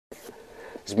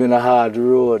It's been a hard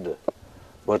road,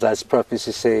 but as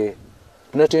prophecy say,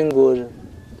 nothing good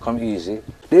come easy.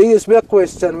 There used to be a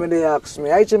question when they asked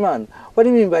me, Ijahman, what do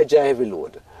you mean by Jah heavy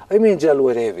load? What do you mean Jah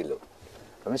load heavy load?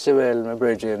 I say, well, my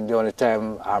brethren, the only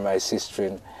time, or my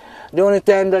sister, the only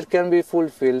time that can be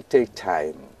fulfilled take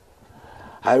time.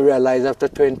 I realize after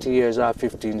 20 years or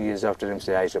 15 years after them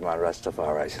say, Ijahman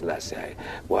Rastafari Selassie,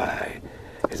 why,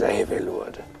 it's a heavy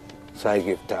load. So I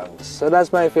give thanks. So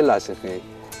that's my philosophy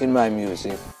in my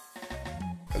music.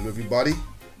 Hello everybody,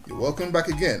 you're welcome back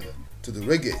again to the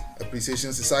Reggae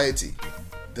Appreciation Society.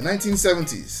 The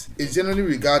 1970s is generally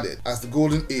regarded as the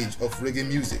golden age of reggae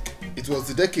music. It was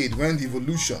the decade when the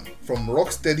evolution from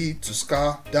rocksteady to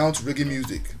ska down to reggae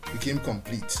music became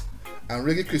complete, and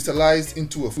reggae crystallized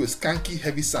into a skanky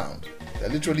heavy sound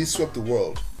that literally swept the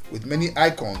world, with many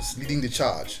icons leading the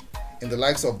charge in the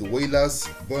likes of the Wailers,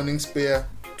 Burning Spear,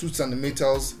 Toots and the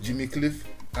Maytals, Jimmy Cliff,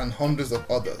 and hundreds of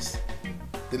others.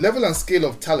 The level and scale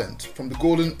of talent from the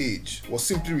golden age was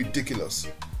simply ridiculous,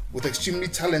 with extremely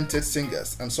talented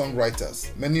singers and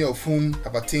songwriters, many of whom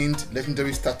have attained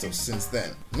legendary status since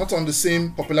then. Not on the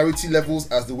same popularity levels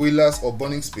as the Wailers or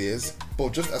Burning Spears,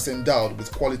 but just as endowed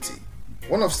with quality.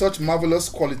 One of such marvelous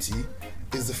quality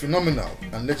is the phenomenal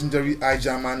and legendary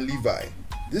Ijahman Levi.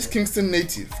 This Kingston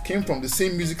native came from the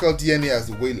same musical DNA as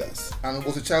the Wailers and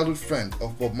was a childhood friend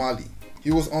of Bob Marley. He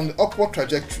was on the upward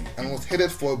trajectory and was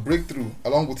headed for a breakthrough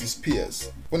along with his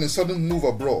peers when a sudden move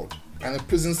abroad and a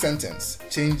prison sentence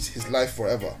changed his life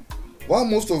forever. While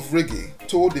most of reggae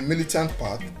told a militant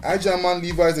path, Ijahman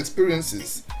Levi's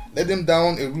experiences led him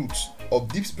down a route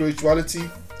of deep spirituality,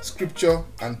 scripture,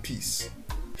 and peace.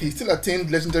 He still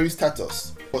attained legendary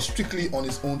status, but strictly on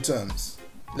his own terms.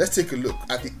 Let's take a look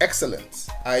at the excellent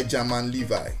Ijahman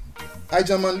Levi.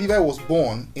 Ijahman Levi was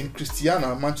born in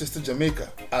Christiana, Manchester,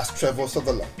 Jamaica as Trevor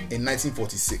Sutherland in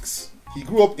 1946. He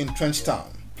grew up in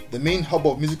Trenchtown, the main hub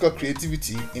of musical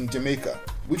creativity in Jamaica,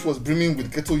 which was brimming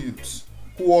with ghetto youths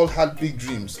who all had big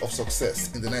dreams of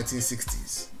success in the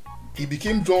 1960s. He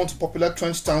became drawn to popular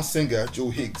Trenchtown singer Joe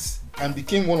Higgs and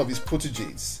became one of his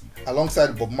proteges,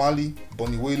 alongside Bob Marley,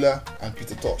 Bunny Wailer, and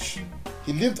Peter Tosh.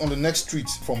 He lived on the next street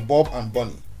from Bob and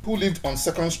Bunny, who lived on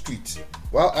 2nd Street,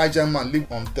 while Ijahman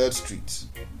lived on 3rd Street.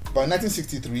 By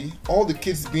 1963, all the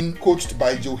kids being coached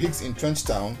by Joe Higgs in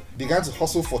Trenchtown began to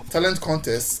hustle for talent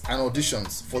contests and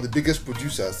auditions for the biggest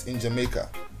producers in Jamaica.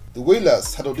 The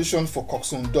Wailers had auditioned for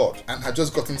Coxsone Dodd and had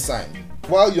just gotten signed,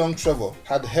 while young Trevor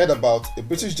had heard about a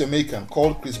British Jamaican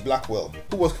called Chris Blackwell,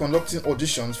 who was conducting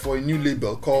auditions for a new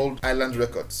label called Island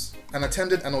Records, and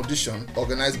attended an audition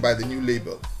organized by the new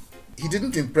label. He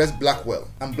didn't impress Blackwell,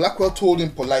 and Blackwell told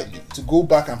him politely to go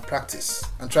back and practice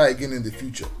and try again in the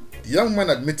future. The young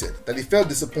man admitted that he felt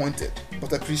disappointed,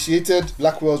 but appreciated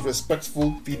Blackwell's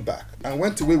respectful feedback and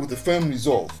went away with a firm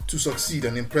resolve to succeed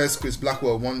and impress Chris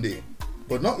Blackwell one day.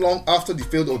 But not long after the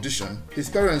failed audition, his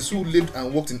parents, who lived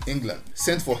and worked in England,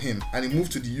 sent for him and he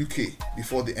moved to the UK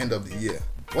before the end of the year.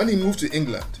 When he moved to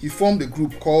England, he formed a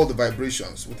group called The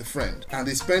Vibrations with a friend, and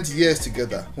they spent years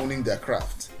together honing their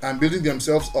craft and building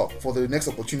themselves up for the next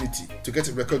opportunity to get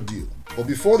a record deal. But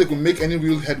before they could make any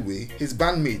real headway, his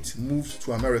bandmate moved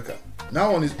to America.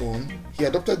 Now on his own, he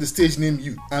adopted the stage name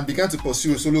Youth and began to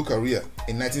pursue a solo career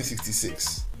in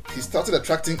 1966. He started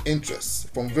attracting interests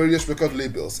from various record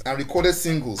labels and recorded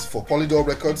singles for Polydor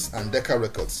Records and Decca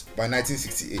Records by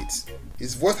 1968.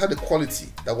 His voice had a quality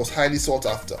that was highly sought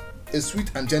after, a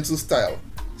sweet and gentle style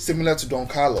similar to Don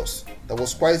Carlos that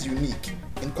was quite unique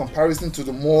in comparison to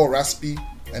the more raspy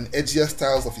and edgier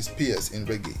styles of his peers in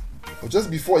reggae. But just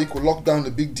before he could lock down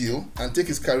the big deal and take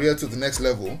his career to the next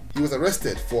level, he was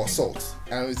arrested for assault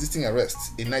and resisting arrest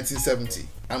in 1970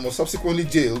 and was subsequently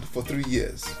jailed for 3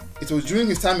 years. It was during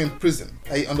his time in prison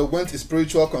that he underwent a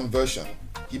spiritual conversion.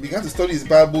 He began to study his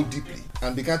Bible deeply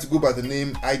and began to go by the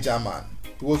name Ijahman.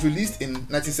 He was released in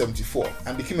 1974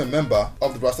 and became a member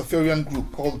of the Rastafarian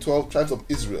group called the 12 Tribes of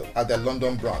Israel at their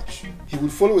London branch. He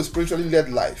would follow a spiritually led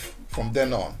life from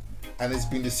then on, and it's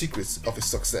been the secret of his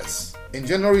success. In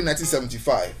January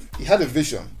 1975, he had a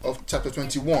vision of chapter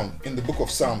 21 in the book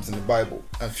of Psalms in the Bible,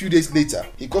 and a few days later,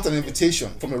 he got an invitation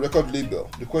from a record label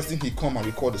requesting he come and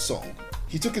record a song.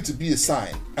 He took it to be a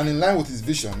sign, and in line with his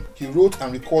vision, he wrote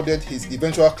and recorded his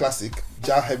eventual classic,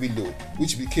 Jah Heavy Load,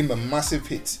 which became a massive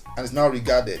hit and is now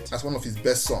regarded as one of his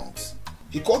best songs.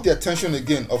 He caught the attention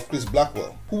again of Chris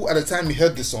Blackwell, who at the time he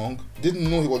heard the song, didn't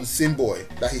know he was the same boy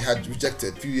that he had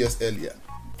rejected a few years earlier.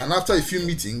 And after a few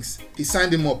meetings, he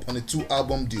signed him up on a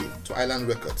 2-album deal to Island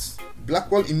Records.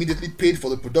 Blackwell immediately paid for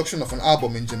the production of an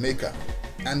album in Jamaica,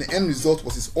 and the end result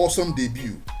was his awesome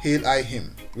debut, Hail I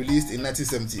Him, released in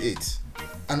 1978.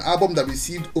 An album that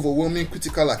received overwhelming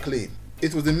critical acclaim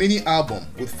It was a mini album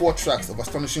with 4 tracks of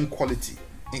astonishing quality,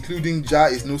 including Jah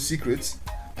Is No Secret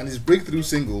and his breakthrough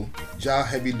single, Jah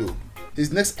Heavy Load.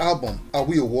 His next album, Are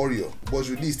We a Warrior, was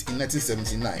released in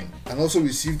 1979 and also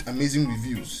received amazing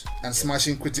reviews and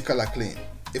smashing critical acclaim.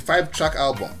 A 5-track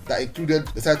album that included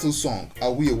the title song,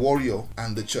 Are We a Warrior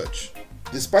and The Church.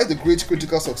 Despite the great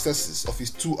critical successes of his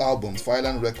 2 albums for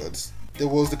Island Records, there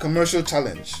was the commercial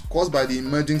challenge caused by the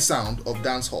emerging sound of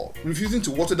dancehall. Refusing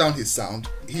to water down his sound,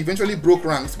 he eventually broke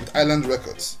ranks with Island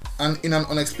Records, and in an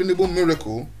unexplainable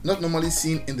miracle not normally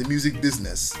seen in the music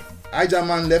business,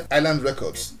 Ijahman left Island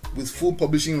Records with full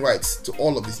publishing rights to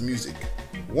all of his music.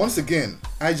 Once again,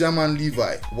 Ijahman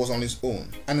Levi was on his own,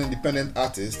 an independent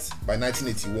artist by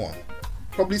 1981.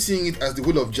 Probably seeing it as the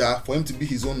will of Jah for him to be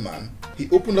his own man, he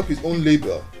opened up his own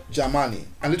label, Jamani,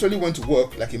 and literally went to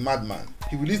work like a madman.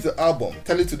 He released the album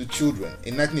Tell It to the Children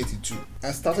in 1982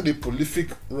 and started a prolific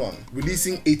run,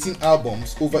 releasing 18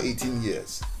 albums over 18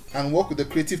 years, and worked with the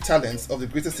creative talents of the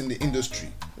greatest in the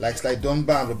industry like Sly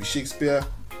Dunbar and Robbie Shakespeare,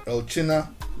 Earl Chinner,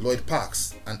 Lloyd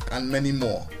Parks, and many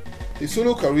more. His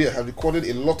solo career has recorded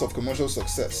a lot of commercial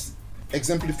success,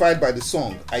 exemplified by the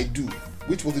song I Do,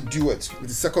 which was a duet with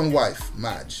his second wife,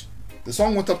 Madge. The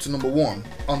song went up to number 1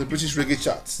 on the British reggae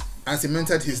charts and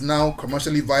cemented his now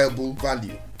commercially viable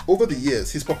value. Over the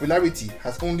years, his popularity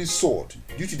has only soared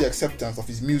due to the acceptance of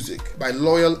his music by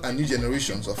loyal and new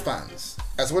generations of fans,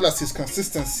 as well as his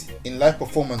consistency in live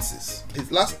performances.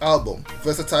 His last album,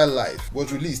 Versatile Life,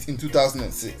 was released in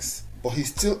 2006, but he's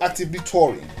still actively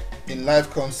touring in live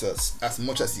concerts as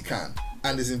much as he can,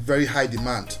 and is in very high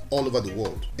demand all over the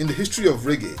world. In the history of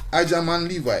reggae, Ijahman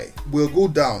Levi will go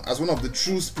down as one of the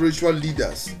true spiritual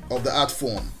leaders of the art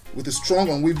form, with a strong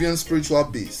unwavering spiritual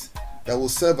base that will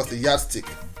serve as the yardstick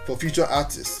for future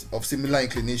artists of similar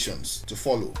inclinations to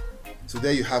follow. So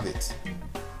there you have it.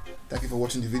 Thank you for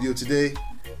watching the video today.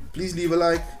 Please leave a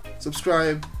like,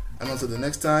 subscribe, and until the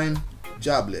next time,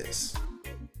 Jah bless.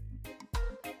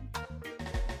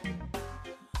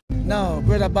 Now,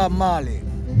 Brother Bob Marley,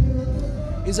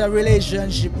 it's a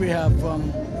relationship we have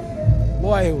from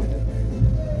boyhood,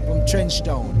 from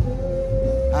Trenchtown.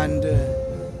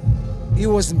 And he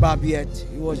wasn't Bob yet,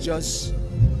 he was just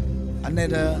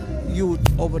another youth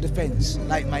over the fence,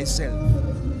 like myself.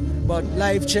 But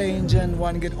life changed and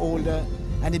one get older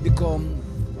and he become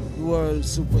the world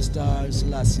superstar,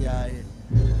 Selassie.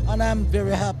 And I'm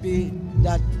very happy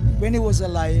that when he was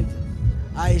alive,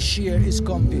 I share his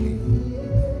company.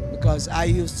 Because I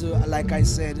used to, like I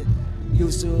said,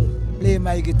 used to play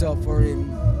my guitar for him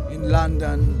in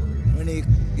London when he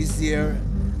is there,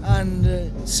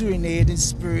 and serenade in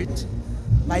spirit,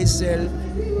 myself,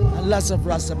 and lots of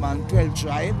Rastaman, 12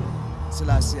 tribe,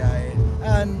 Selassie.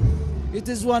 And it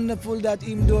is wonderful that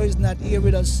even though he's not here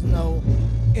with us now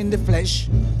in the flesh,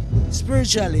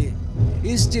 spiritually,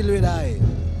 he's still with I,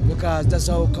 because that's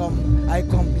how come I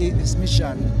complete this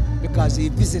mission, because he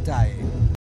visit I.